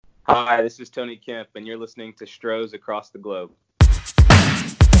Hi, this is Tony Kemp, and you're listening to Stros Across the Globe.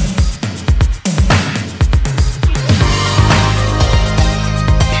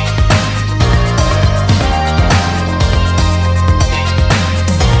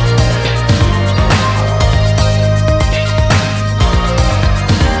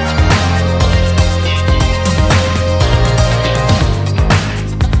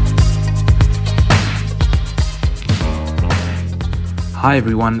 Hi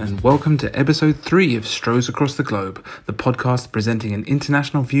everyone, and welcome to episode 3 of Stros Across the Globe, the podcast presenting an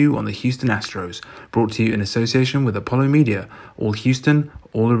international view on the Houston Astros, brought to you in association with Apollo Media, all Houston,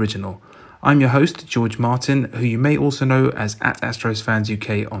 all original. I'm your host, George Martin, who you may also know as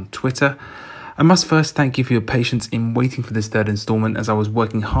 @AstrosFansUK on Twitter. I must first thank you for your patience in waiting for this third installment, as I was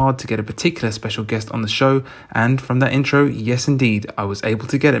working hard to get a particular special guest on the show, and from that intro, yes indeed, I was able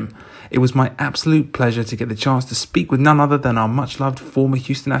to get him. It was my absolute pleasure to get the chance to speak with none other than our much-loved former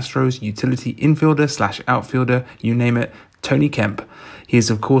Houston Astros utility infielder/outfielder, you name it, Tony Kemp. He is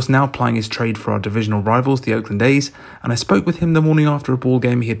of course now plying his trade for our divisional rivals, the Oakland A's, and I spoke with him the morning after a ball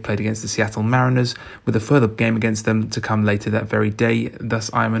game he had played against the Seattle Mariners, with a further game against them to come later that very day. Thus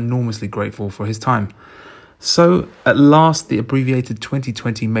I am enormously grateful for his time. So, at last, the abbreviated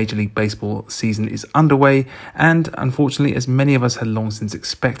 2020 Major League Baseball season is underway, and unfortunately, as many of us had long since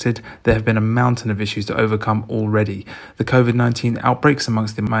expected, there have been a mountain of issues to overcome already. The COVID-19 outbreaks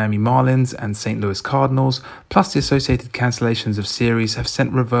amongst the Miami Marlins and St. Louis Cardinals, plus the associated cancellations of series, have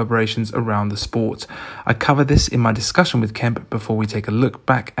sent reverberations around the sport. I cover this in my discussion with Kemp before we take a look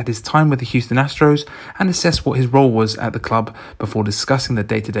back at his time with the Houston Astros and assess what his role was at the club before discussing the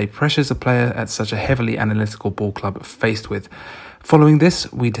day-to-day pressures a player at such a heavily analytical ball club faced with. Following this,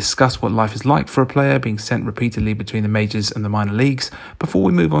 we discuss what life is like for a player being sent repeatedly between the majors and the minor leagues, before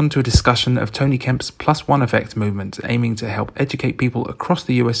we move on to a discussion of Tony Kemp's Plus One Effect movement, aiming to help educate people across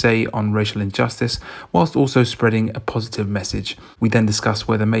the USA on racial injustice, whilst also spreading a positive message. We then discuss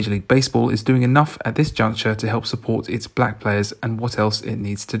whether Major League Baseball is doing enough at this juncture to help support its black players and what else it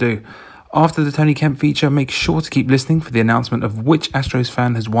needs to do. After the Tony Kemp feature, make sure to keep listening for the announcement of which Astros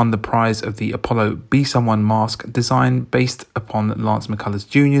fan has won the prize of the Apollo Be Someone mask design based upon Lance McCullers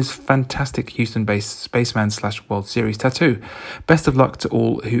Jr.'s fantastic Houston-based Spaceman/World Series tattoo. Best of luck to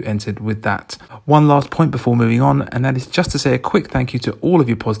all who entered with that. One last point before moving on, and that is just to say a quick thank you to all of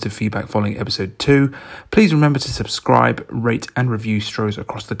your positive feedback following episode 2. Please remember to subscribe, rate and review Stros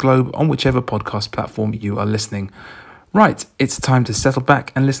Across the Globe on whichever podcast platform you are listening. Right, it's time to settle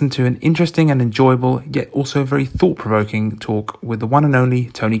back and listen to an interesting and enjoyable, yet also very thought-provoking talk with the one and only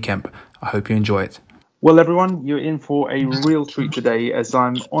Tony Kemp. I hope you enjoy it. Well, everyone, you're in for a real treat today, as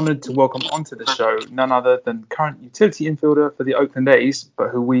I'm honoured to welcome onto the show none other than current utility infielder for the Oakland A's,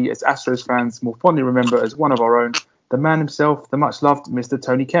 but who we as Astros fans more fondly remember as one of our own, the man himself, the much-loved Mr.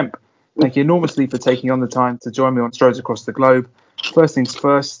 Tony Kemp. Thank you enormously for taking on the time to join me on Stros Across the Globe. First things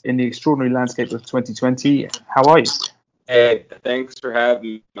first, in the extraordinary landscape of 2020, how are you? Hey, thanks for having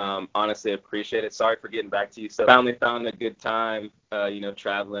me. Honestly, appreciate it. Sorry for getting back to you. So finally found a good time,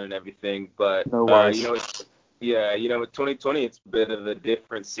 traveling and everything. But, No worries. With 2020, it's a bit of a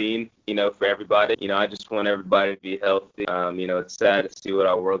different scene, for everybody. I just want everybody to be healthy. It's sad to see what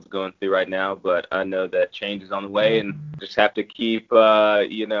our world's going through right now, but I know that change is on the way and just have to keep,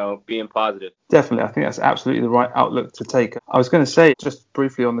 being positive. Definitely. I think that's absolutely the right outlook to take. I was going to say, just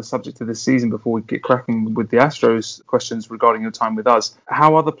briefly on the subject of this season before we get cracking with the Astros questions regarding your time with us,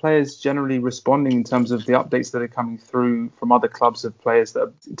 how are the players generally responding in terms of the updates that are coming through from other clubs of players that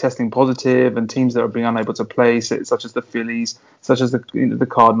are testing positive and teams that are being unable to play, such as the Phillies, such as the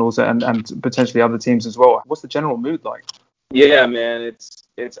Cardinals and potentially other teams as well? What's the general mood like? Yeah, man,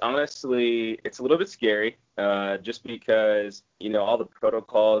 it's honestly, it's a little bit scary, just because, all the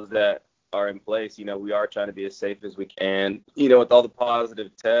protocols that are in place, we are trying to be as safe as we can. With all the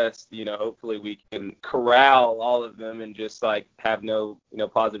positive tests, hopefully we can corral all of them and just have no,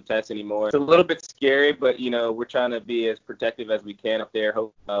 positive tests anymore. It's a little bit scary, but, we're trying to be as protective as we can up there.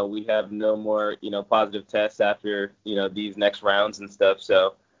 Hope we have no more, positive tests after, these next rounds and stuff.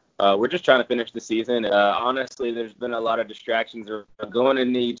 So we're just trying to finish the season. Honestly, there's been a lot of distractions. Going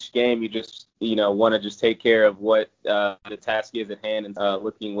into each game, you just, want to just take care of what the task is at hand and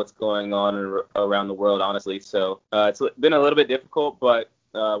looking what's going on around the world, honestly. So it's been a little bit difficult, but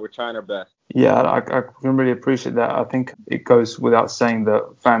we're trying our best. Yeah, I can really appreciate that. I think it goes without saying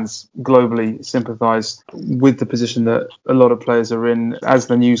that fans globally sympathise with the position that a lot of players are in. As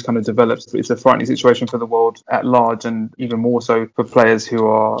the news kind of develops, it's a frightening situation for the world at large, and even more so for players who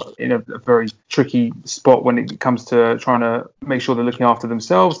are in a very tricky spot when it comes to trying to make sure they're looking after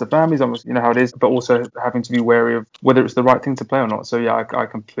themselves, their families, you know how it is, but also having to be wary of whether it's the right thing to play or not. So yeah, I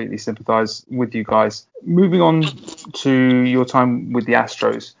completely sympathise with you guys. Moving on to your time with the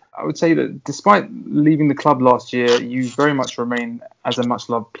Astros, I would say that despite leaving the club last year, you very much remain as a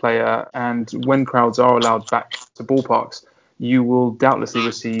much-loved player. And when crowds are allowed back to ballparks, you will doubtlessly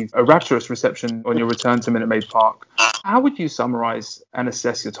receive a rapturous reception on your return to Minute Maid Park. How would you summarize and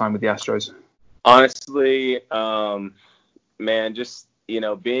assess your time with the Astros? Honestly, man, just,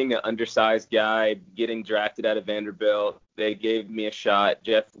 being an undersized guy, getting drafted out of Vanderbilt, they gave me a shot.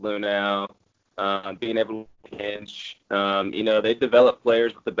 Jeff Lunau, being able to pinch, they develop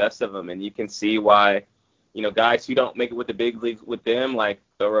players with the best of them, and you can see why, guys who don't make it with the big leagues with them, like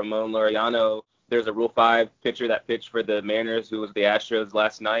Ramon Laureano. There's a Rule 5 pitcher that pitched for the Mariners who was with the Astros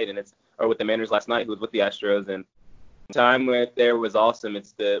last night, with the Mariners last night who was with the Astros, and time with there was awesome.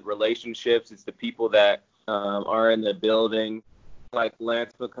 It's the relationships, it's the people that are in the building, like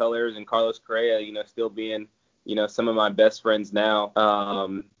Lance McCullers and Carlos Correa, still being, some of my best friends now.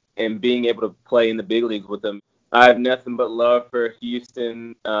 And being able to play in the big leagues with them. I have nothing but love for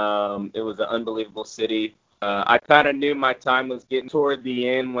Houston. It was an unbelievable city. I kind of knew my time was getting toward the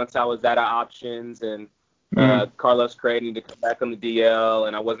end once I was out of options, and Carlos Correa needed to come back on the DL,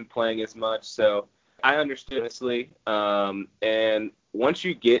 and I wasn't playing as much. So I understood, honestly. And once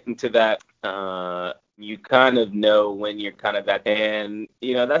you get into that, you kind of know when you're kind of at, and,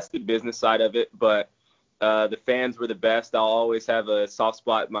 that's the business side of it. But the fans were the best. I'll always have a soft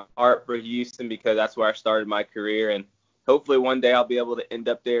spot in my heart for Houston because that's where I started my career. And hopefully one day I'll be able to end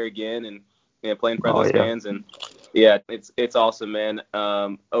up there again and play in front of those fans. And yeah, it's awesome, man.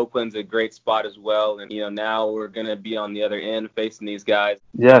 Oakland's a great spot as well. And, now we're going to be on the other end facing these guys.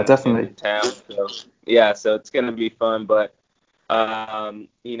 Yeah, definitely. In town. So, yeah, so it's going to be fun. But,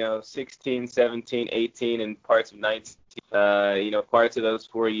 16, 17, 18, and parts of 19, parts of those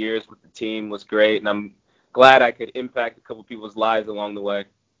 4 years with the team was great. And I'm glad I could impact a couple people's lives along the way.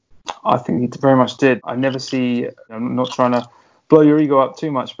 I think you very much did. I never see, I'm not trying to blow your ego up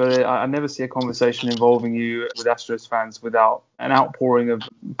too much, but I never see a conversation involving you with Astros fans without an outpouring of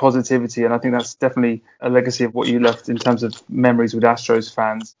positivity. And I think that's definitely a legacy of what you left in terms of memories with Astros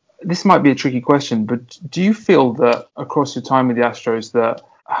fans. This might be a tricky question, but do you feel that across your time with the Astros that,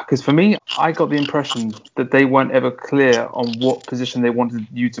 because for me, I got the impression that they weren't ever clear on what position they wanted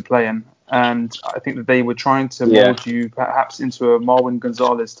you to play in. And I think that they were trying to mold you perhaps into a Marwin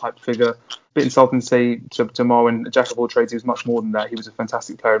Gonzalez type figure. A bit insulting to say to Marwin, a jack of all trades, he was much more than that. He was a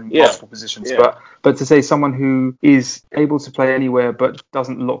fantastic player in multiple positions. Yeah. But to say someone who is able to play anywhere but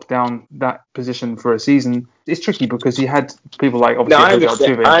doesn't lock down that position for a season, it's tricky because you had people like obviously Jose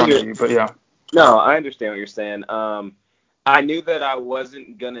Altuve in front of you. But yeah. No, I understand what you're saying. I knew that I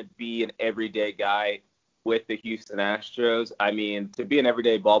wasn't going to be an everyday guy with the Houston Astros. I mean, to be an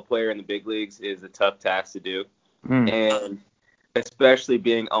everyday ball player in the big leagues is a tough task to do. And especially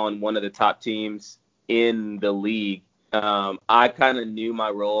being on one of the top teams in the league, I kind of knew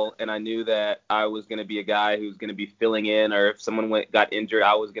my role, and I knew that I was going to be a guy who's going to be filling in, or if someone got injured,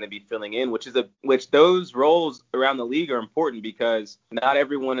 I was going to be filling in, which those roles around the league are important because not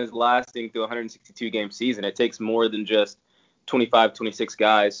everyone is lasting through a 162-game season. It takes more than just 25, 26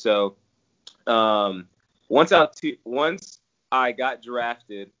 guys. So, once I got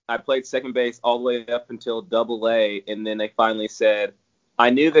drafted, I played second base all the way up until Double-A, and then they finally said, I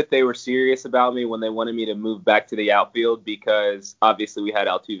knew that they were serious about me when they wanted me to move back to the outfield because obviously we had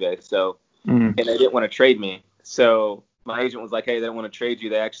Altuve, and they didn't want to trade me. So my agent was like, hey, they don't want to trade you.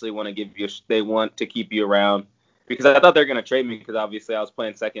 They actually want to they want to keep you around because I thought they were going to trade me because obviously I was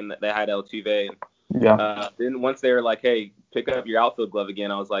playing second. They had Altuve. Then once they were like, hey, pick up your outfield glove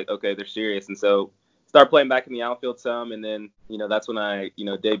again, I was like, okay, they're serious. And so start playing back in the outfield some, and then, that's when I,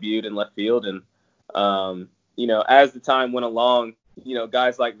 debuted in left field. And, as the time went along,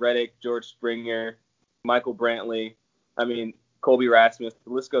 guys like Reddick, George Springer, Michael Brantley, Colby Rasmus,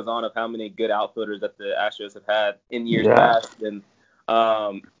 the list goes on of how many good outfielders that the Astros have had in years past. And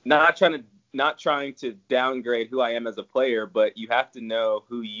not trying to downgrade who I am as a player, but you have to know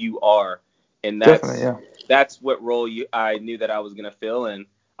who you are. And that's what role I knew that I was going to fill, and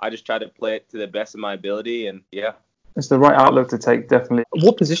I just tried to play it to the best of my ability, and It's the right outlook to take, definitely.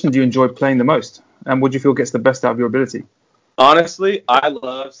 What position do you enjoy playing the most, and what do you feel gets the best out of your ability? Honestly, I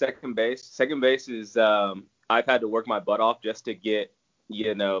love second base. Second base is I've had to work my butt off just to get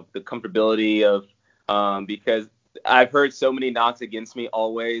the comfortability of because I've heard so many knocks against me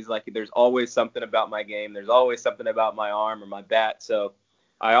always. Like, there's always something about my game. There's always something about my arm or my bat. So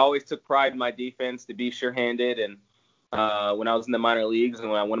I always took pride in my defense to be sure-handed. And when I was in the minor leagues and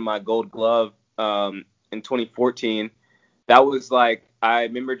when I won my Gold Glove in 2014, that was like, I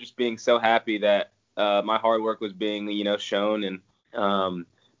remember just being so happy that my hard work was being, shown. And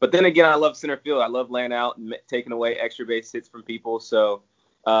but then again, I love center field. I love laying out and taking away extra base hits from people. So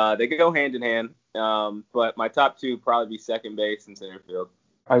they go hand in hand. But my top two would probably be second base and center field.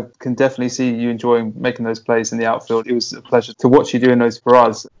 I can definitely see you enjoying making those plays in the outfield. It was a pleasure to watch you doing those for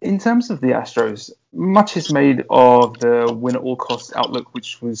us. In terms of the Astros, much is made of the win at all costs outlook,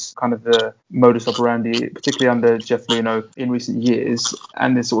 which was kind of the modus operandi, particularly under Jeff Luhnow in recent years,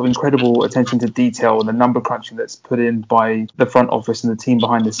 and this sort of incredible attention to detail and the number crunching that's put in by the front office and the team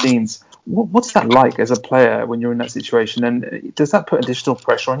behind the scenes. What's that like as a player when you're in that situation? And does that put additional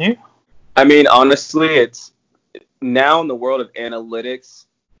pressure on you? I mean, honestly, it's now in the world of analytics,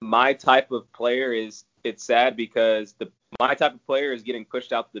 my type of player it's sad because my type of player is getting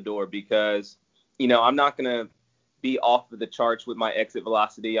pushed out the door because, I'm not going to be off of the charts with my exit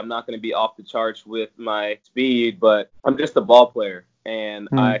velocity. I'm not going to be off the charts with my speed, but I'm just a ball player. And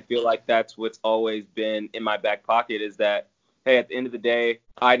I feel like that's what's always been in my back pocket is that, hey, at the end of the day,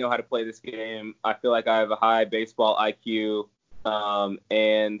 I know how to play this game. I feel like I have a high baseball IQ.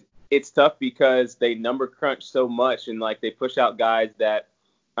 And it's tough because they number crunch so much and like they push out guys that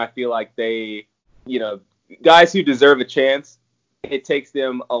I feel like they, guys who deserve a chance, it takes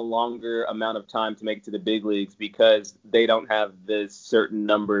them a longer amount of time to make it to the big leagues because they don't have the certain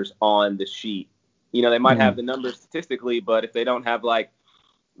numbers on the sheet. They might have the numbers statistically, but if they don't have like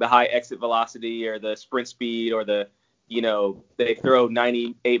the high exit velocity or the sprint speed or the, they throw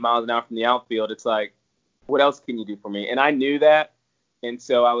 98 miles an hour from the outfield, it's like, what else can you do for me? And I knew that. And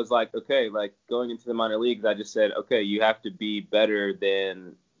so I was like, okay, like going into the minor leagues, I just said, okay, you have to be better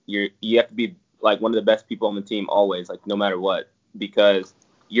than you have to be like one of the best people on the team always, like no matter what, because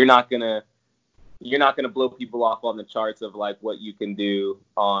you're not gonna blow people off on the charts of like what you can do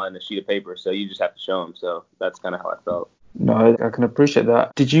on a sheet of paper. So you just have to show them. So that's kind of how I felt. No, I can appreciate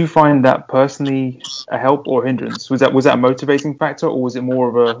that. Did you find that personally a help or hindrance? Was that a motivating factor, or was it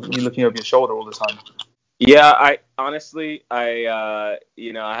more of you looking over your shoulder all the time? Yeah, I honestly, I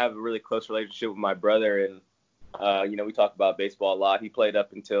have a really close relationship with my brother, and we talk about baseball a lot. He played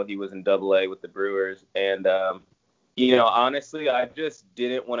up until he was in Double-A with the Brewers, and honestly, I just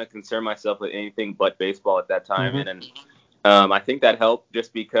didn't want to concern myself with anything but baseball at that time, and I think that helped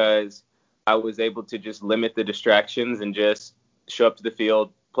just because I was able to just limit the distractions and just show up to the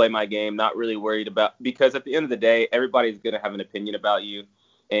field, play my game, not really worried about, because at the end of the day, everybody's going to have an opinion about you,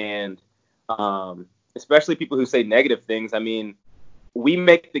 and especially people who say negative things. I mean, we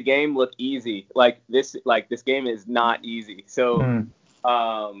make the game look easy. This game is not easy. So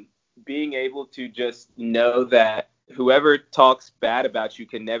being able to just know that whoever talks bad about you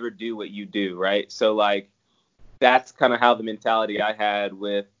can never do what you do, right? So that's kind of how the mentality I had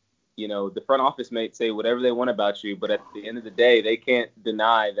with, the front office may say whatever they want about you, but at the end of the day, they can't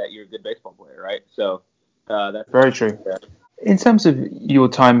deny that you're a good baseball player, right? So that's very true. In terms of your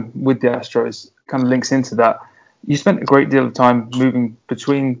time with the Astros, kind of links into that. You spent a great deal of time moving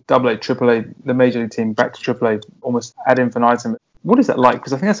between AA, AAA, the major league team, back to AAA, almost ad infinitum. What is that like?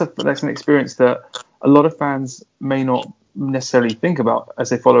 Because I think that's an experience that a lot of fans may not necessarily think about as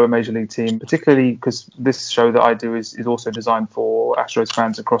they follow a major league team, particularly because this show that I do is also designed for Astros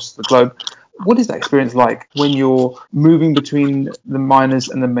fans across the globe. What is that experience like when you're moving between the minors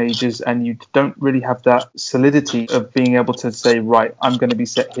and the majors and you don't really have that solidity of being able to say, right, I'm going to be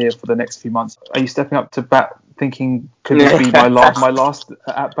set here for the next few months? Are you stepping up to bat thinking, could this be my last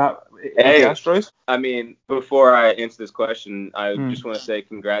at bat with the Astros? I mean, before I answer this question, I just want to say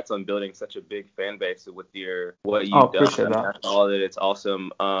congrats on building such a big fan base with what you've done. That's all that. It's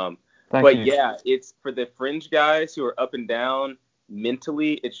awesome. But yeah, it's for the fringe guys who are up and down.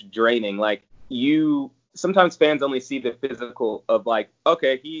 Mentally, it's draining. Sometimes fans only see the physical of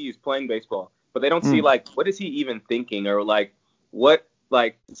okay, he's playing baseball, but they don't see what is he even thinking, or what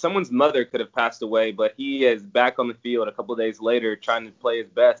someone's mother could have passed away, but he is back on the field a couple of days later trying to play his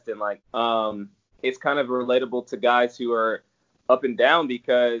best, and it's kind of relatable to guys who are up and down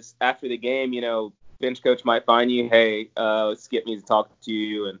because after the game, bench coach might find you, hey, Skip needs to talk to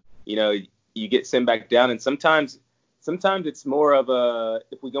you, and you get sent back down, and sometimes it's more of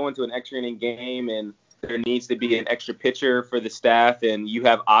if we go into an extra inning game and there needs to be an extra pitcher for the staff and you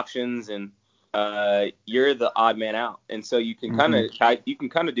have options and you're the odd man out. And so you can kind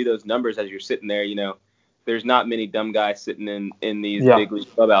of do those numbers as you're sitting there, there's not many dumb guys sitting in these big league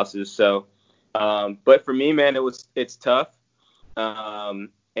clubhouses. So, but for me, man, it's tough.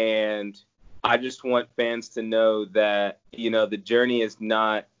 And I just want fans to know that, the journey is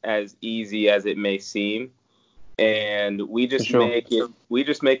not as easy as it may seem. And we just make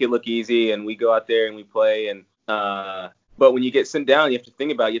it look easy, and we go out there and we play. And but when you get sent down, you have to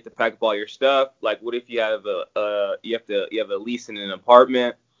think about it. You have to pack up all your stuff. Like, what if you have you have a lease in an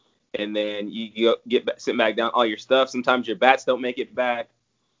apartment, and then you get sent back down all your stuff. Sometimes your bats don't make it back,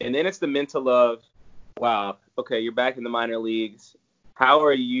 and then it's the mental of, wow, okay, you're back in the minor leagues. How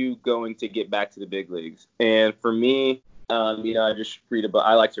are you going to get back to the big leagues? And for me, I just read about.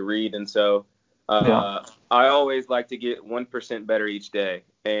 I like to read, and so I always like to get 1% better each day.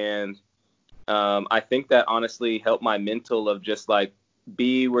 And I think that honestly helped my mental of just like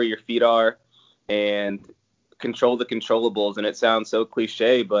be where your feet are and control the controllables. And it sounds so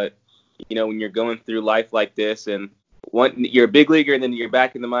cliche, but when you're going through life like this, and you're a big leaguer and then you're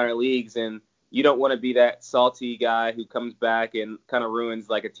back in the minor leagues, and you don't want to be that salty guy who comes back and kind of ruins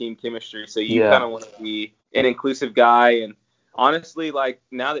like a team chemistry. So you kind of want to be an inclusive guy. And honestly, like,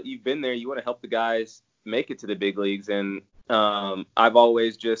 now that you've been there, you want to help the guys make it to the big leagues. And I've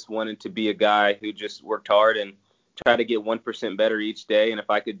always just wanted to be a guy who just worked hard and try to get 1% better each day. And if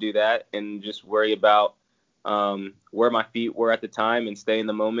I could do that and just worry about where my feet were at the time and stay in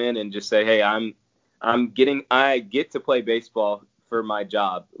the moment and just say, hey, I get to play baseball for my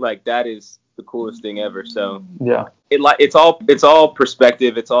job. Like, that is the coolest thing ever. So it's all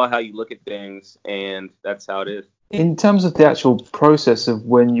perspective. It's all how you look at things, and that's how it is. In terms of the actual process of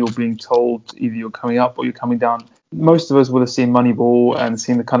when you're being told either you're coming up or you're coming down, most of us will have seen Moneyball and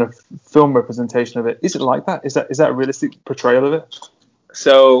seen the kind of film representation of it. Is it like that? Is that a realistic portrayal of it?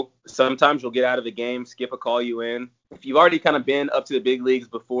 So sometimes you'll get out of a game, Skip will call you in. If you've already kind of been up to the big leagues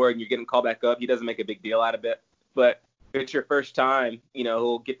before and you're getting called back up, he doesn't make a big deal out of it. But if it's your first time,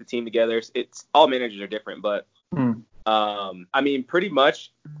 he'll get the team together. It's all managers are different, but I mean, pretty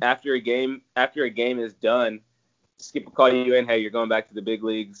much after a game is done, Skip will call you in. Hey, you're going back to the big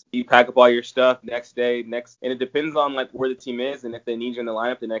leagues. You pack up all your stuff next day. And it depends on like where the team is and if they need you in the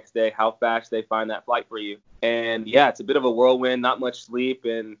lineup the next day, how fast they find that flight for you. And it's a bit of a whirlwind, not much sleep,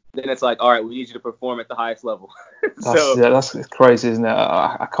 and then it's like, all right, we need you to perform at the highest level. That's crazy, isn't it?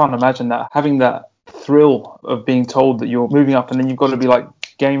 I can't imagine that, having that thrill of being told that you're moving up, and then you've got to be like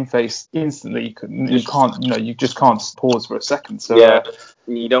game face instantly. You just can't pause for a second. So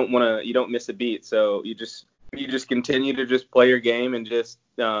you don't miss a beat. So you just continue to just play your game and just,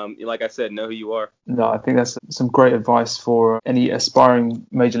 like I said, know who you are. No, I think that's some great advice for any aspiring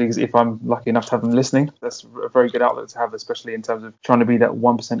major leaguers. If I'm lucky enough to have them listening, that's a very good outlet to have, especially in terms of trying to be that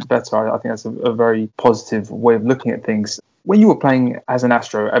 1% better. I think that's a very positive way of looking at things. When you were playing as an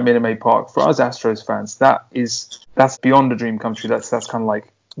Astro at Minute Maid Park, for us Astros fans, that's beyond a dream come true. That's kind of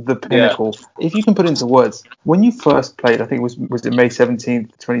like the pinnacle. Yeah. If you can put it into words, when you first played, I think was it May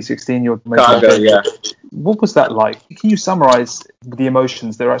 17th, 2016? What was that like? Can you summarize the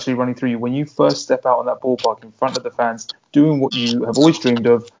emotions that are actually running through you when you first step out on that ballpark in front of the fans, doing what you have always dreamed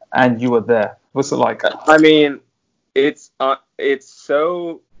of, and you are there? What's it like? I mean, it's hard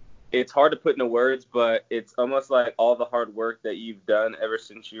to put into words, but it's almost like all the hard work that you've done ever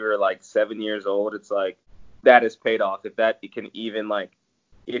since you were like 7 years old. It's like that has paid off.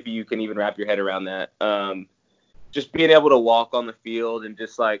 If you can even wrap your head around that. Just being able to walk on the field and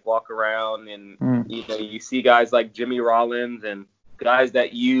just like walk around and, you see guys like Jimmy Rollins and guys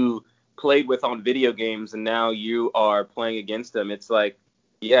that you played with on video games and now you are playing against them. It's like,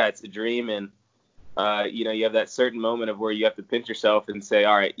 it's a dream. And, you have that certain moment of where you have to pinch yourself and say,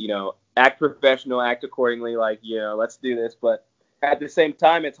 all right, act professional, act accordingly. Like, let's do this. But at the same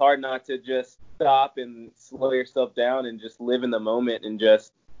time, it's hard not to just stop and slow yourself down and just live in the moment and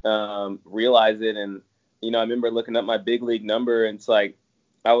just realize it. And, I remember looking up my big league number, and it's like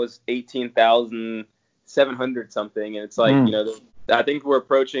I was 18,700 something. And it's like, I think we're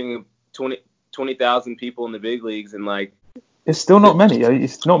approaching 20,000 people in the big leagues. And like, it's still not many.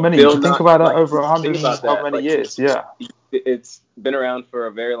 It's not many. You think about that over 100 how many years. Yeah. It's been around for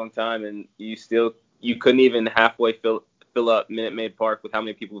a very long time, and you couldn't even halfway fill up Minute Maid Park with how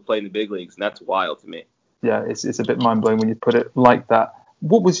many people play in the big leagues, and that's wild to me. Yeah, it's a bit mind-blowing when you put it like that.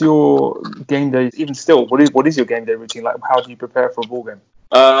 What was your game day, even still, what is your game day routine like? How do you prepare for a ball game?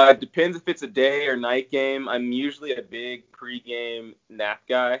 It depends if it's a day or night game. I'm usually a big pre-game nap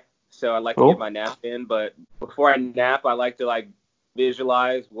guy, so I like to get my nap in, but before I nap, I like to like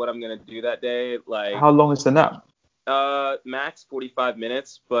visualize what I'm going to do that day. Like, how long is the nap? Max 45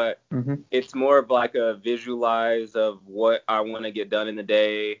 minutes, but it's more of like a visualize of what I want to get done in the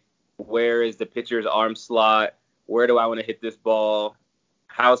day, where is the pitcher's arm slot, where do I want to hit this ball,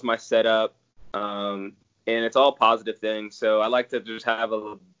 how's my setup, and it's all positive things. So I like to just have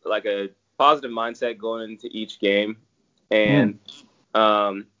a positive mindset going into each game. And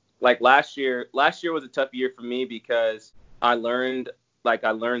like last year was a tough year for me because I learned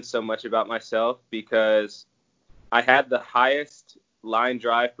so much about myself because I had the highest line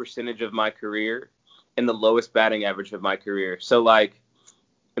drive percentage of my career and the lowest batting average of my career. So like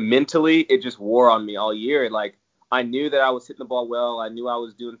mentally, it just wore on me all year. Like I knew that I was hitting the ball well. I knew I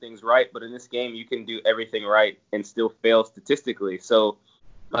was doing things right. But in this game, you can do everything right and still fail statistically. So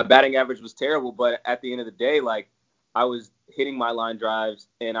my batting average was terrible. But at the end of the day, like I was hitting my line drives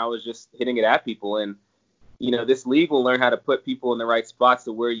and I was just hitting it at people. And, you know, this league will learn how to put people in the right spots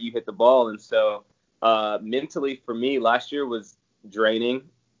to where you hit the ball. And so mentally for me, last year was draining.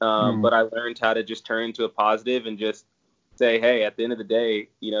 But I learned how to just turn into a positive and just say, hey, at the end of the day,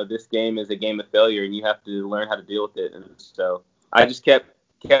 you know, this game is a game of failure and you have to learn how to deal with it. And so I just kept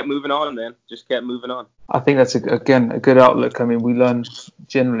moving on, man. Just kept moving on. I think that's, again, a good outlook. I mean, we learn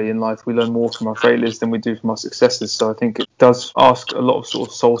generally in life, we learn more from our failures than we do from our successes. So I think it does ask a lot of sort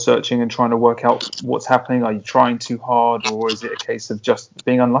of soul searching and trying to work out what's happening. Are you trying too hard or is it a case of just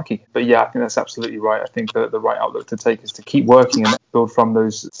being unlucky? But yeah, I think that's absolutely right. I think that the right outlook to take is to keep working and build from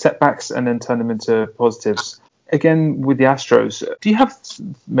those setbacks and then turn them into positives. Again, with the Astros, do you have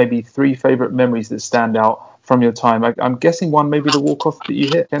maybe 3 favorite memories that stand out from your time? I'm guessing one, maybe the walk-off that you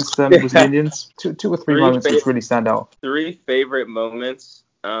hit against with the Indians. Two or three moments that really stand out. 3 favorite moments.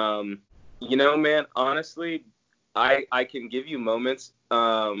 You know, man, honestly, I can give you moments.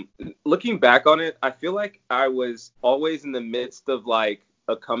 Looking back on it, I feel like I was always in the midst of like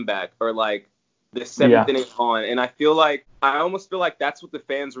a comeback or like the 7th inning on, and I almost feel like that's what the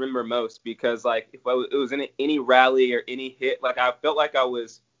fans remember most because like if it was in any rally or any hit, like I felt like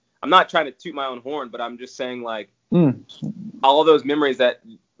I'm not trying to toot my own horn, but I'm just saying like all those memories that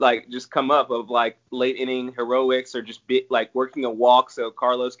like just come up of like late inning heroics or just like working a walk so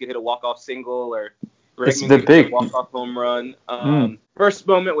Carlos could hit a walk-off single or Bregman could hit a walk-off home run. First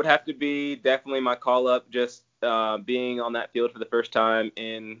moment would have to be definitely my call-up, just being on that field for the first time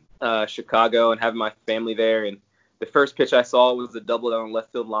in Chicago and having my family there. And the first pitch I saw was a double down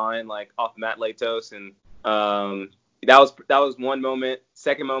left field line, like off Matt Latos. And that was one moment.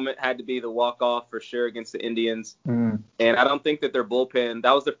 Second moment had to be the walk-off for sure against the Indians. And I don't think that their bullpen,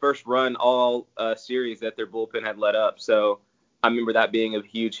 that was the first run all series that their bullpen had let up. So I remember that being a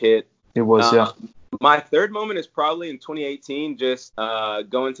huge hit. It was, yeah. My third moment is probably in 2018, just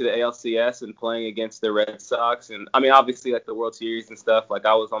going to the ALCS and playing against the Red Sox. And I mean, obviously, like the World Series and stuff, like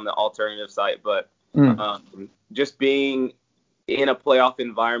I was on the alternative site, but just being in a playoff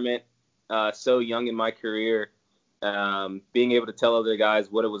environment so young in my career, being able to tell other guys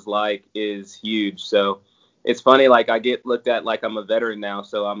what it was like is huge. So it's funny, like I get looked at like I'm a veteran now.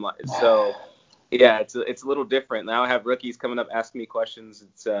 So I'm like, yeah, it's a little different. Now I have rookies coming up asking me questions.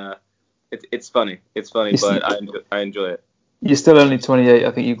 It's funny. It's funny, but I enjoy it. You're still only 28.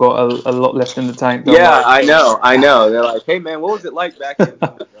 I think you've got a lot left in the tank. Yeah, I know. They're like, hey, man, what was it like back in?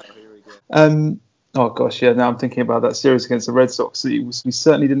 Oh, here we go. Oh, gosh, yeah. Now I'm thinking about that series against the Red Sox. We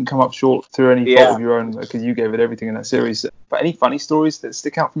certainly didn't come up short through any fault of your own because you gave it everything in that series. But any funny stories that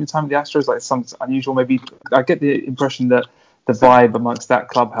stick out from your time with the Astros, like something unusual maybe? I get the impression that the vibe amongst that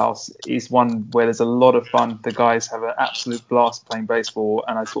clubhouse is one where there's a lot of fun. The guys have an absolute blast playing baseball,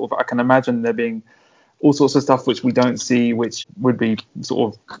 and I can imagine there being all sorts of stuff which we don't see, which would be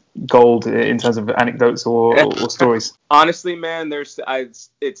sort of gold in terms of anecdotes or stories. Honestly, man,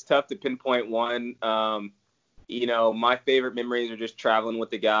 it's tough to pinpoint one. You know, my favorite memories are just traveling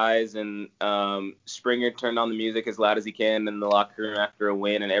with the guys, and Springer turned on the music as loud as he can in the locker room after a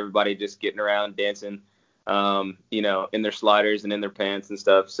win, and everybody just getting around dancing. You know, in their sliders and in their pants and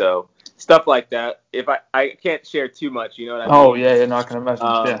stuff. So stuff like that. If I can't share too much, you know what I mean? Oh, yeah, no, I can imagine.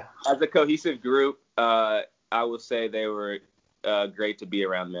 As a cohesive group, I will say they were great to be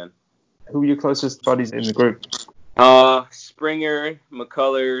around, man. Who were your closest buddies in the group? Springer,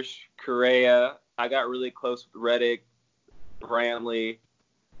 McCullers, Correa. I got really close with Reddick, Brantley.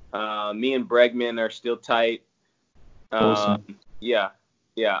 Me and Bregman are still tight. Awesome.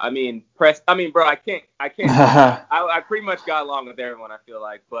 Yeah, I mean, bro, I can't. I pretty much got along with everyone, I feel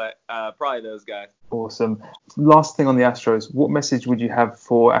like, but probably those guys. Awesome. Last thing on the Astros, what message would you have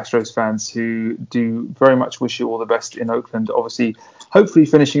for Astros fans who do very much wish you all the best in Oakland? Obviously, hopefully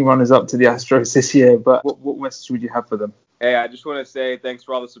finishing runners up to the Astros this year, but what message would you have for them? Hey, I just want to say thanks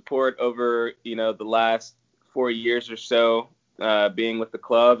for all the support over, you know, the last 4 years or so being with the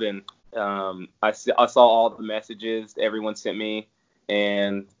club, and I saw all the messages everyone sent me.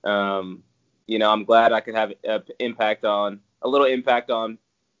 And I'm glad I could have a little impact on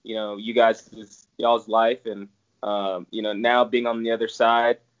you guys, y'all's life. And now being on the other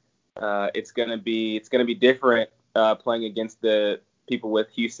side, it's gonna be different playing against the people with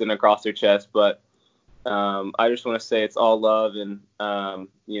Houston across their chest. But I just want to say it's all love, and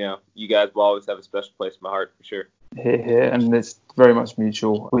you guys will always have a special place in my heart for sure. Here, and it's very much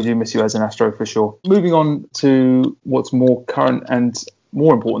mutual. We do miss you as an Astro for sure. Moving on to what's more current and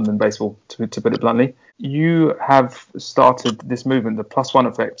more important than baseball, to put it bluntly. You have started this movement, the Plus One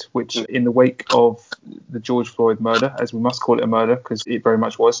Effect, which in the wake of the George Floyd murder, as we must call it a murder because it very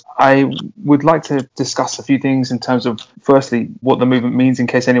much was, I would like to discuss a few things in terms of, firstly, what the movement means in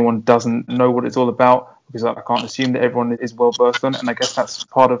case anyone doesn't know what it's all about, because I can't assume that everyone is well versed on it, and I guess that's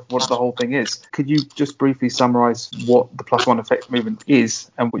part of what the whole thing is. Could you just briefly summarize what the Plus One Effect movement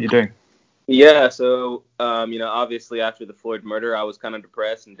is and what you're doing? Yeah, so, obviously after the Floyd murder, I was kind of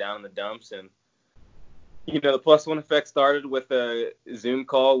depressed and down in the dumps. And, the Plus One Effect started with a Zoom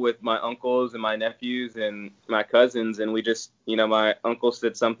call with my uncles and my nephews and my cousins. And we just, my uncle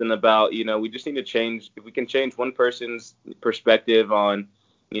said something about, we just need to change, if we can change one person's perspective on,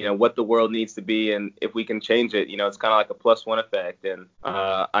 what the world needs to be. And if we can change it, it's kind of like a Plus One Effect. And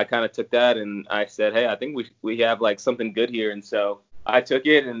I kind of took that and I said, hey, I think we have like something good here. And so I took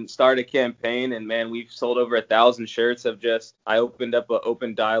it and started a campaign, and man, we've sold over 1,000 shirts I opened up an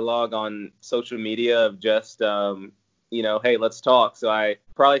open dialogue on social media of just, hey, let's talk. So I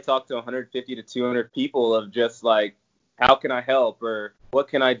probably talked to 150 to 200 people of just like, how can I help, or what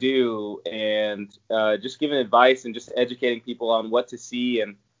can I do? And just giving advice and just educating people on what to see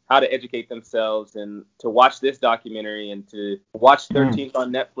and how to educate themselves, and to watch this documentary and to watch 13th on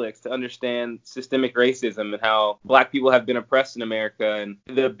Netflix to understand systemic racism and how Black people have been oppressed in America. And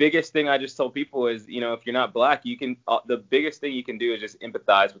the biggest thing I just told people is, if you're not Black, the biggest thing you can do is just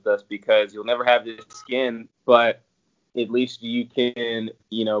empathize with us, because you'll never have this skin, but at least you can,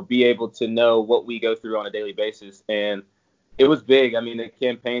 be able to know what we go through on a daily basis. And it was big. I mean, the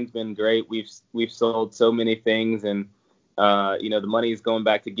campaign's been great. We've sold so many things, and the money is going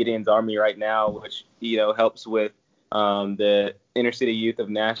back to Gideon's Army right now, which, helps with the inner city youth of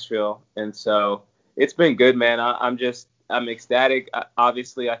Nashville. And so it's been good, man. I'm ecstatic.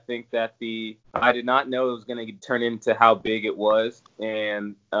 Obviously, I think that I did not know it was going to turn into how big it was,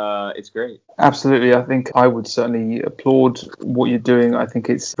 and it's great. Absolutely. I think I would certainly applaud what you're doing. I think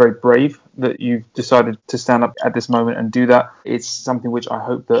it's very brave that you've decided to stand up at this moment and do that. It's something which I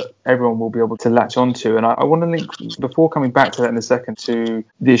hope that everyone will be able to latch onto. And I want to link, before coming back to that in a second, to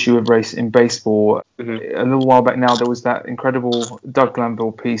the issue of race in baseball. Mm-hmm. A little while back now, there was that incredible Doug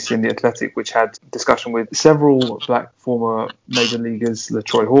Glanville piece in The Athletic, which had discussion with several Black former major leaguers,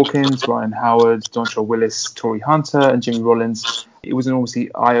 LaTroy Hawkins, Ryan Howard, Dontrelle Willis, Torrey Hunter, and Jimmy Rollins. It was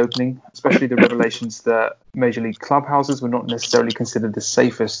enormously eye-opening, especially the revelations that major league clubhouses were not necessarily considered the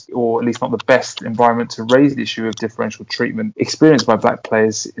safest, or at least not the best environment to raise the issue of differential treatment experienced by Black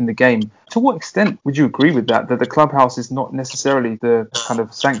players in the game. To what extent would you agree with that the clubhouse is not necessarily the kind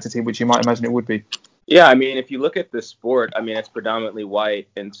of sanctity which you might imagine it would be? Yeah, I mean, if you look at the sport, I mean, it's predominantly white.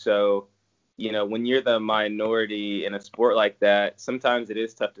 And so, when you're the minority in a sport like that, sometimes it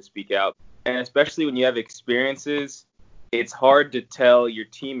is tough to speak out. And especially when you have experiences, it's hard to tell your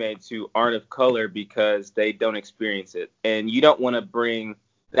teammates who aren't of color because they don't experience it. And you don't want to bring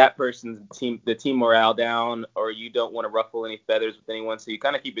that person's the team morale down, or you don't want to ruffle any feathers with anyone. So you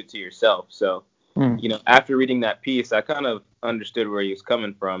kind of keep it to yourself. So, after reading that piece, I kind of understood where he was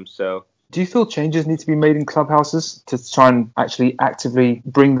coming from. So, do you feel changes need to be made in clubhouses to try and actually actively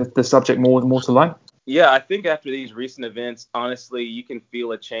bring the subject more to light? Yeah, I think after these recent events, honestly, you can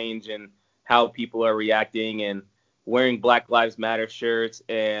feel a change in how people are reacting and wearing Black Lives Matter shirts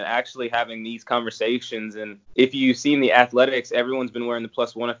and actually having these conversations. And if you've seen The Athletics, everyone's been wearing the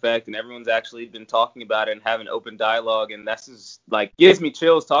Plus One Effect, and everyone's actually been talking about it and having open dialogue. And that's just gives me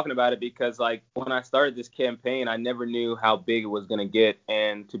chills talking about it, because when I started this campaign, I never knew how big it was going to get.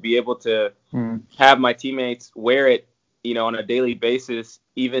 And to be able to have my teammates wear it, on a daily basis,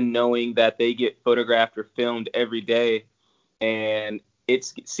 even knowing that they get photographed or filmed every day, and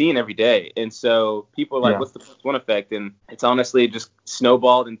it's seen every day. And so people are like, what's the Plus One Effect? And it's honestly just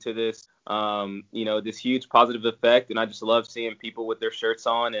snowballed into this, this huge positive effect. And I just love seeing people with their shirts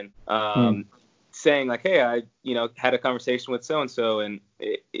on and saying hey, I, had a conversation with so-and-so. And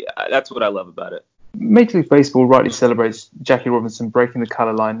that's what I love about it. Major League Baseball rightly celebrates Jackie Robinson breaking the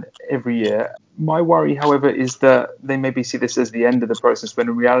color line every year. My worry, however, is that they maybe see this as the end of the process, when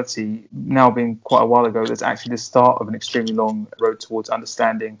in reality, now being quite a while ago, there's actually the start of an extremely long road towards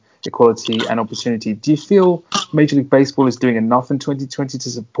understanding equality and opportunity. Do you feel Major League Baseball is doing enough in 2020 to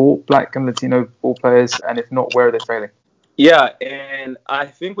support Black and Latino ball players? And if not, where are they failing? Yeah, and I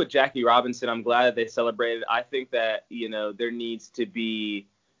think with Jackie Robinson, I'm glad that they celebrated. I think that, there needs to be,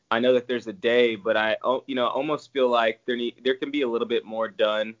 I know that there's a day, but I almost feel like there can be a little bit more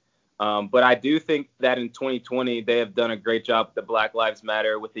done. But I do think that in 2020, they have done a great job with the Black Lives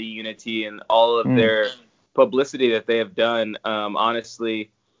Matter, with the unity and all of their publicity that they have done.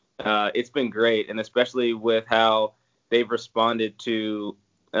 Honestly, it's been great, and especially with how they've responded to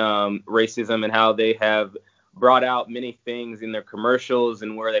racism and how they have brought out many things in their commercials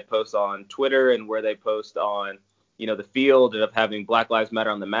and where they post on Twitter and where they post on, the field of having Black Lives Matter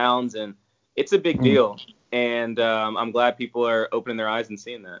on the mounds. And it's a big deal. And I'm glad people are opening their eyes and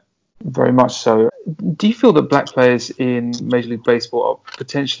seeing that. Very much so. Do you feel that Black players in Major League Baseball are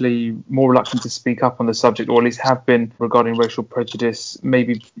potentially more reluctant to speak up on the subject, or at least have been, regarding racial prejudice,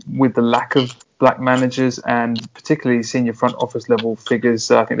 maybe with the lack of Black managers and particularly senior front office level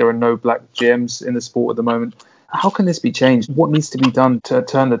figures? I think there are no Black GMs in the sport at the moment. How can this be changed? What needs to be done to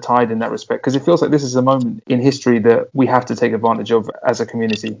turn the tide in that respect? Because it feels like this is a moment in history that we have to take advantage of as a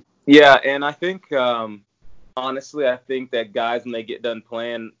community. Yeah, and I think... honestly, I think that guys, when they get done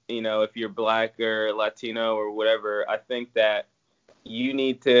playing, if you're Black or Latino or whatever, I think that you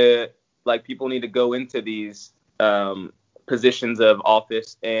need to, people need to go into these positions of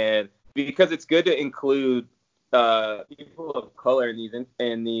office, and because it's good to include people of color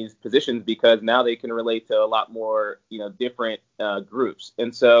in these positions, because now they can relate to a lot more, different groups.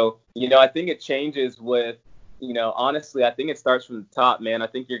 And so, I think it changes with, honestly, I think it starts from the top, man. I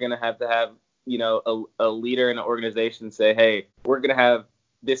think you're going to have a leader in an organization say, hey, we're going to have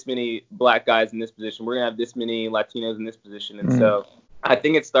this many Black guys in this position. We're going to have this many Latinos in this position. And so I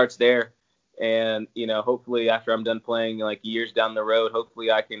think it starts there. And, hopefully after I'm done playing, years down the road,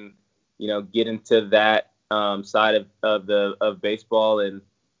 hopefully I can, get into that side of baseball and,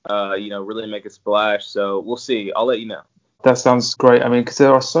 really make a splash. So we'll see. I'll let you know. That sounds great. I mean, because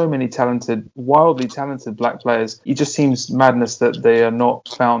there are so many wildly talented Black players. It just seems madness that they are not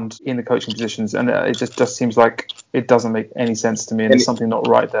found in the coaching positions. And it just seems like it doesn't make any sense to me. And there's something not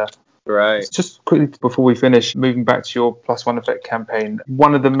right there. Right. Just quickly before we finish, moving back to your Plus One Effect campaign,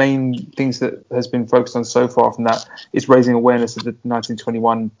 one of the main things that has been focused on so far from that is raising awareness of the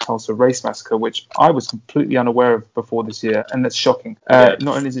 1921 Tulsa Race Massacre, which I was completely unaware of before this year, and that's shocking. Not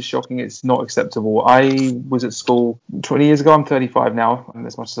only is it shocking, it's not acceptable. I was at school 20 years ago. I'm 35 now, and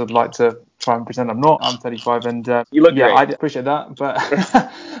as much as I'd like to try and pretend I'm not, I'm 35, and you look great. I appreciate that,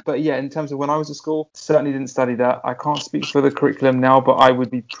 but but yeah, in terms of when I was at school, certainly didn't study that. I can't speak for the curriculum now, but I would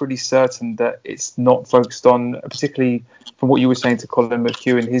be pretty certain that it's not focused on, particularly from what you were saying to Colin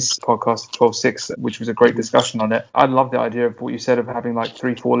McHugh in his podcast 12-6, which was a great discussion on it. I love the idea of what you said of having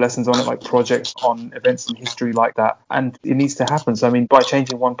 3-4 lessons on it, like projects on events in history like that, and it needs to happen. So I mean, by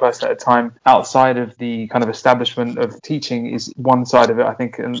changing one person at a time outside of the kind of establishment of teaching is one side of it, I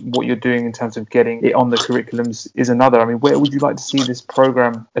think, and what you're doing in terms of getting it on the curriculums is another. I mean, where would you like to see this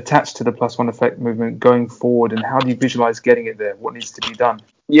program attached to the Plus One Effect movement going forward, and how do you visualize getting it there? What needs to be done?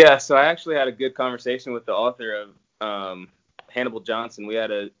 Yeah, so I actually had a good conversation with the author of Hannibal Johnson. We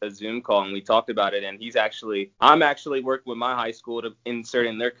had a Zoom call and we talked about it, and I'm actually working with my high school to insert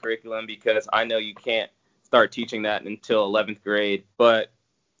in their curriculum, because I know you can't start teaching that until 11th grade. But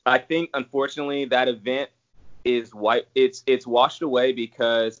I think, unfortunately, that event is it's washed away,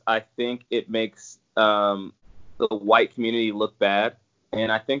 because I think it makes the white community look bad,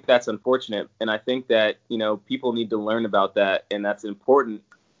 and I think that's unfortunate. And I think that people need to learn about that, and that's an important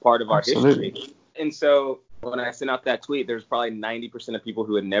part of our history. And so when I sent out that tweet, there's probably 90% of people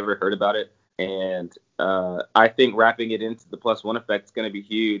who had never heard about it, and I think wrapping it into the Plus One Effect is going to be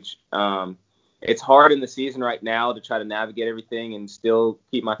huge. It's hard in the season right now to try to navigate everything and still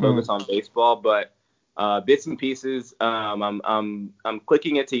keep my focus on baseball, but bits and pieces. I'm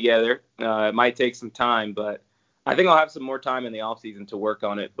clicking it together. It might take some time, but I think I'll have some more time in the off season to work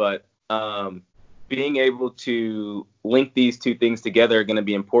on it. But being able to link these two things together are going to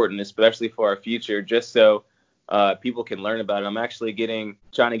be important, especially for our future, just so people can learn about it. I'm actually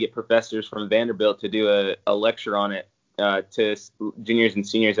trying to get professors from Vanderbilt to do a lecture on it to juniors and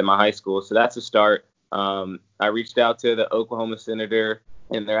seniors at my high school. So that's a start. I reached out to the Oklahoma senator,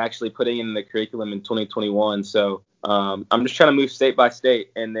 and they're actually putting in the curriculum in 2021. So I'm just trying to move state by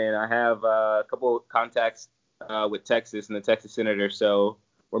state. And then I have a couple of contacts with Texas and the Texas senator. So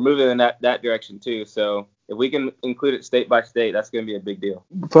we're moving in that direction too. So if we can include it state by state, that's going to be a big deal.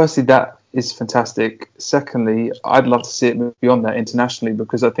 Firstly, that is fantastic. Secondly, I'd love to see it move beyond that internationally,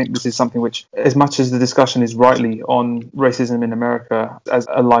 because I think this is something which, as much as the discussion is rightly on racism in America, as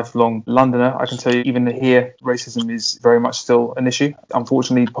a lifelong Londoner, I can tell you even here, racism is very much still an issue.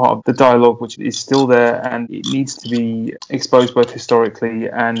 Unfortunately, part of the dialogue which is still there, and it needs to be exposed both historically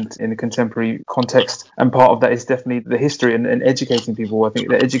and in a contemporary context. And part of that is definitely the history and educating people. I think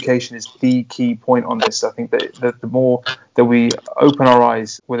that education is the key point on this. I think that the more that we open our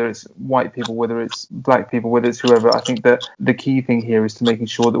eyes, whether it's white people, whether it's black people, whether it's whoever, I think that the key thing here is to making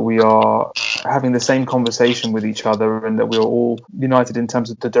sure that we are having the same conversation with each other and that we're all united in terms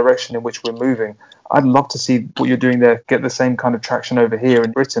of the direction in which we're moving. I'd love to see what you're doing there get the same kind of traction over here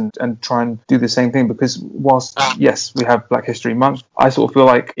in Britain and try and do the same thing, because whilst, yes, we have Black History Month, I sort of feel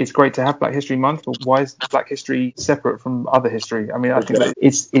like it's great to have Black History Month, but why is Black history separate from other history? I mean, I think that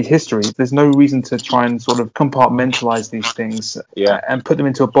it's history. There's no reason to try and sort of compartmentalize these things and put them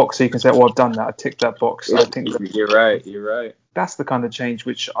into a box so you can say, oh, I've done that, I ticked that box. I think that You're right. that's the kind of change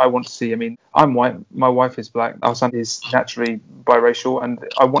which I want to see. I mean, I'm white, my wife is black, our son is naturally biracial, and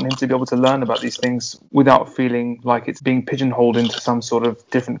I want him to be able to learn about these things without feeling like it's being pigeonholed into some sort of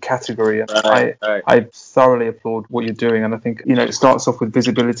different category. And I thoroughly applaud what you're doing, and I think, it starts off with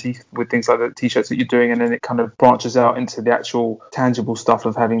visibility with things like the t-shirts that you're doing, and then it kind of branches out into the actual tangible stuff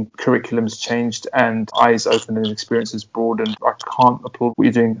of having curriculums changed and eyes open and experiences broadened. I can't applaud what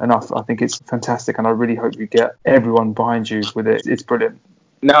you're doing enough. I think it's fantastic, and I really hope you get everyone behind you with it. It's brilliant.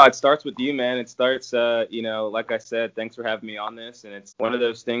 No, it starts with you, man. It starts, like I said, thanks for having me on this. And it's one of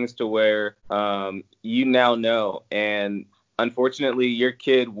those things to where you now know. And unfortunately, your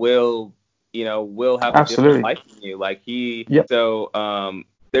kid will have a different life than you. So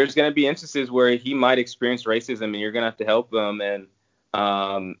there's going to be instances where he might experience racism and you're going to have to help him. And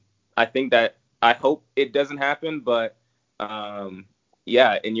I think that, I hope it doesn't happen, but and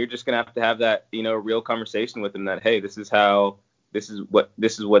you're just going to have that, real conversation with him that, hey, this is what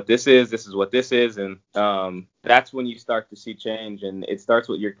this is. And that's when you start to see change. And it starts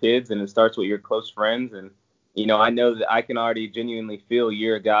with your kids and it starts with your close friends. And, I know that I can already genuinely feel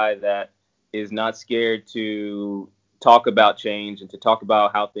you're a guy that is not scared to talk about change and to talk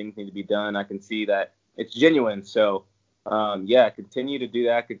about how things need to be done. I can see that it's genuine. So, continue to do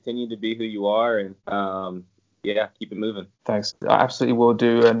that. Continue to be who you are. And, keep it moving. Thanks. I absolutely will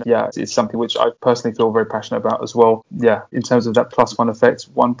do. And it's something which I personally feel very passionate about as well. Yeah, in terms of that +1 effect,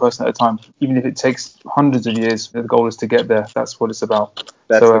 one person at a time, even if it takes hundreds of years, the goal is to get there. That's what it's about.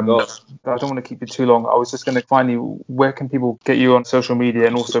 That's the goal. I don't want to keep you too long. I was just going to find you, where can people get you on social media,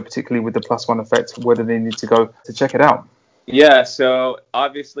 and also particularly with the +1 effect, where do they need to go to check it out? Yeah, so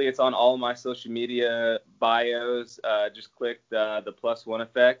obviously it's on all my social media bios. Just click the +1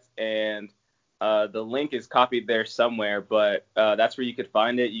 effect, and the link is copied there somewhere, but that's where you could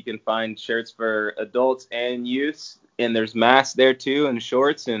find it. You can find shirts for adults and youths, and there's masks there too, and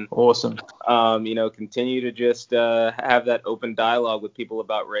shorts. And awesome. Continue to just have that open dialogue with people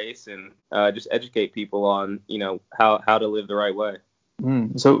about race, and just educate people on, how to live the right way.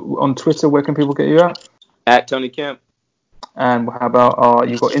 So on Twitter, where can people get you at? At Tony Kemp. And how about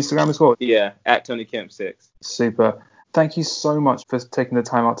you've got Instagram as well? Yeah, at Tony Kemp 6. Super. Thank you so much for taking the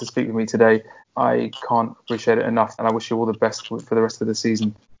time out to speak with me today. I can't appreciate it enough, and I wish you all the best for the rest of the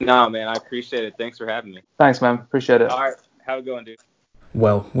season. No, man, I appreciate it. Thanks for having me. Thanks, man. Appreciate it. All right. Have a good one, dude.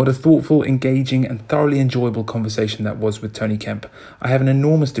 Well, what a thoughtful, engaging and thoroughly enjoyable conversation that was with Tony Kemp. I have an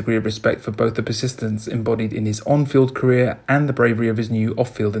enormous degree of respect for both the persistence embodied in his on-field career and the bravery of his new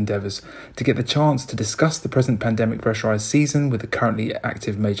off-field endeavours. To get the chance to discuss the present pandemic pressurised season with the currently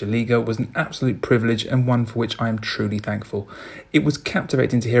active Major Leaguer was an absolute privilege, and one for which I am truly thankful. It was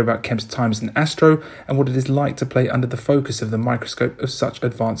captivating to hear about Kemp's time as an Astro and what it is like to play under the focus of the microscope of such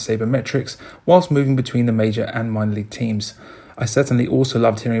advanced sabermetrics whilst moving between the major and minor league teams. I certainly also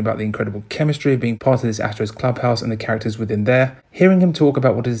loved hearing about the incredible chemistry of being part of this Astros clubhouse and the characters within there. Hearing him talk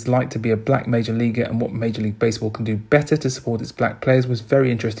about what it is like to be a black major leaguer and what Major League Baseball can do better to support its black players was very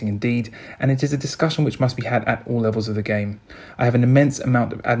interesting indeed, and it is a discussion which must be had at all levels of the game. I have an immense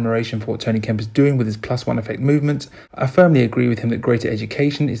amount of admiration for what Tony Kemp is doing with his +1 effect movement. I firmly agree with him that greater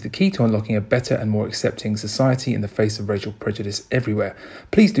education is the key to unlocking a better and more accepting society in the face of racial prejudice everywhere.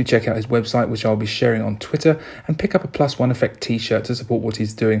 Please do check out his website, which I'll be sharing on Twitter, and pick up a +1 effect t-shirt to support what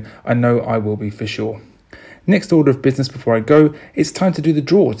he's doing. I know I will be for sure. Next order of business before I go, it's time to do the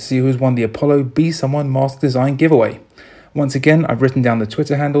draw to see who has won the Apollo Be Someone Mask Design giveaway. Once again, I've written down the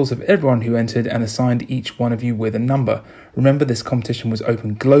Twitter handles of everyone who entered and assigned each one of you with a number. Remember, this competition was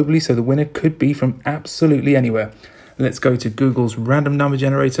open globally, so the winner could be from absolutely anywhere. Let's go to Google's random number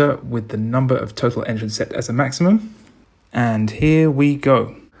generator with the number of total entrants set as a maximum. And here we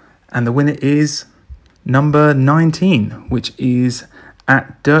go. And the winner is number 19, which is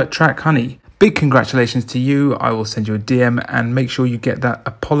at Dirt Track Honey. Big congratulations to you. I will send you a DM and make sure you get that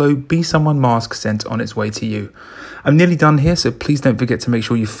Apollo Be Someone mask sent on its way to you. I'm nearly done here, so please don't forget to make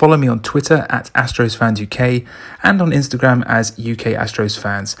sure you follow me on Twitter at AstrosFansUK and on Instagram as UK Astros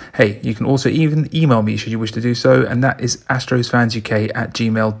Fans. Hey, you can also even email me should you wish to do so, and that is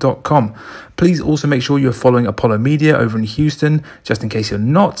astrosfansuk@gmail.com. Please also make sure you're following Apollo Media over in Houston. Just in case you're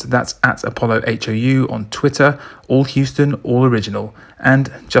not, that's at Apollo HOU on Twitter. All Houston, all original.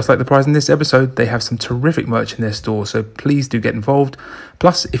 And just like the prize in this episode, they have some terrific merch in their store, so please do get involved.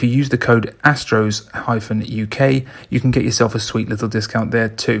 Plus, if you use the code ASTROS-UK, you can get yourself a sweet little discount there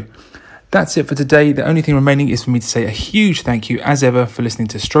too. That's it for today. The only thing remaining is for me to say a huge thank you, as ever, for listening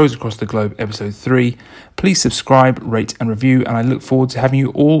to Stros Across the Globe episode 3. Please subscribe, rate and review, and I look forward to having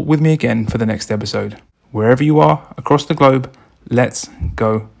you all with me again for the next episode. Wherever you are across the globe, let's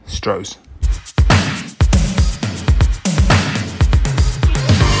go Stros.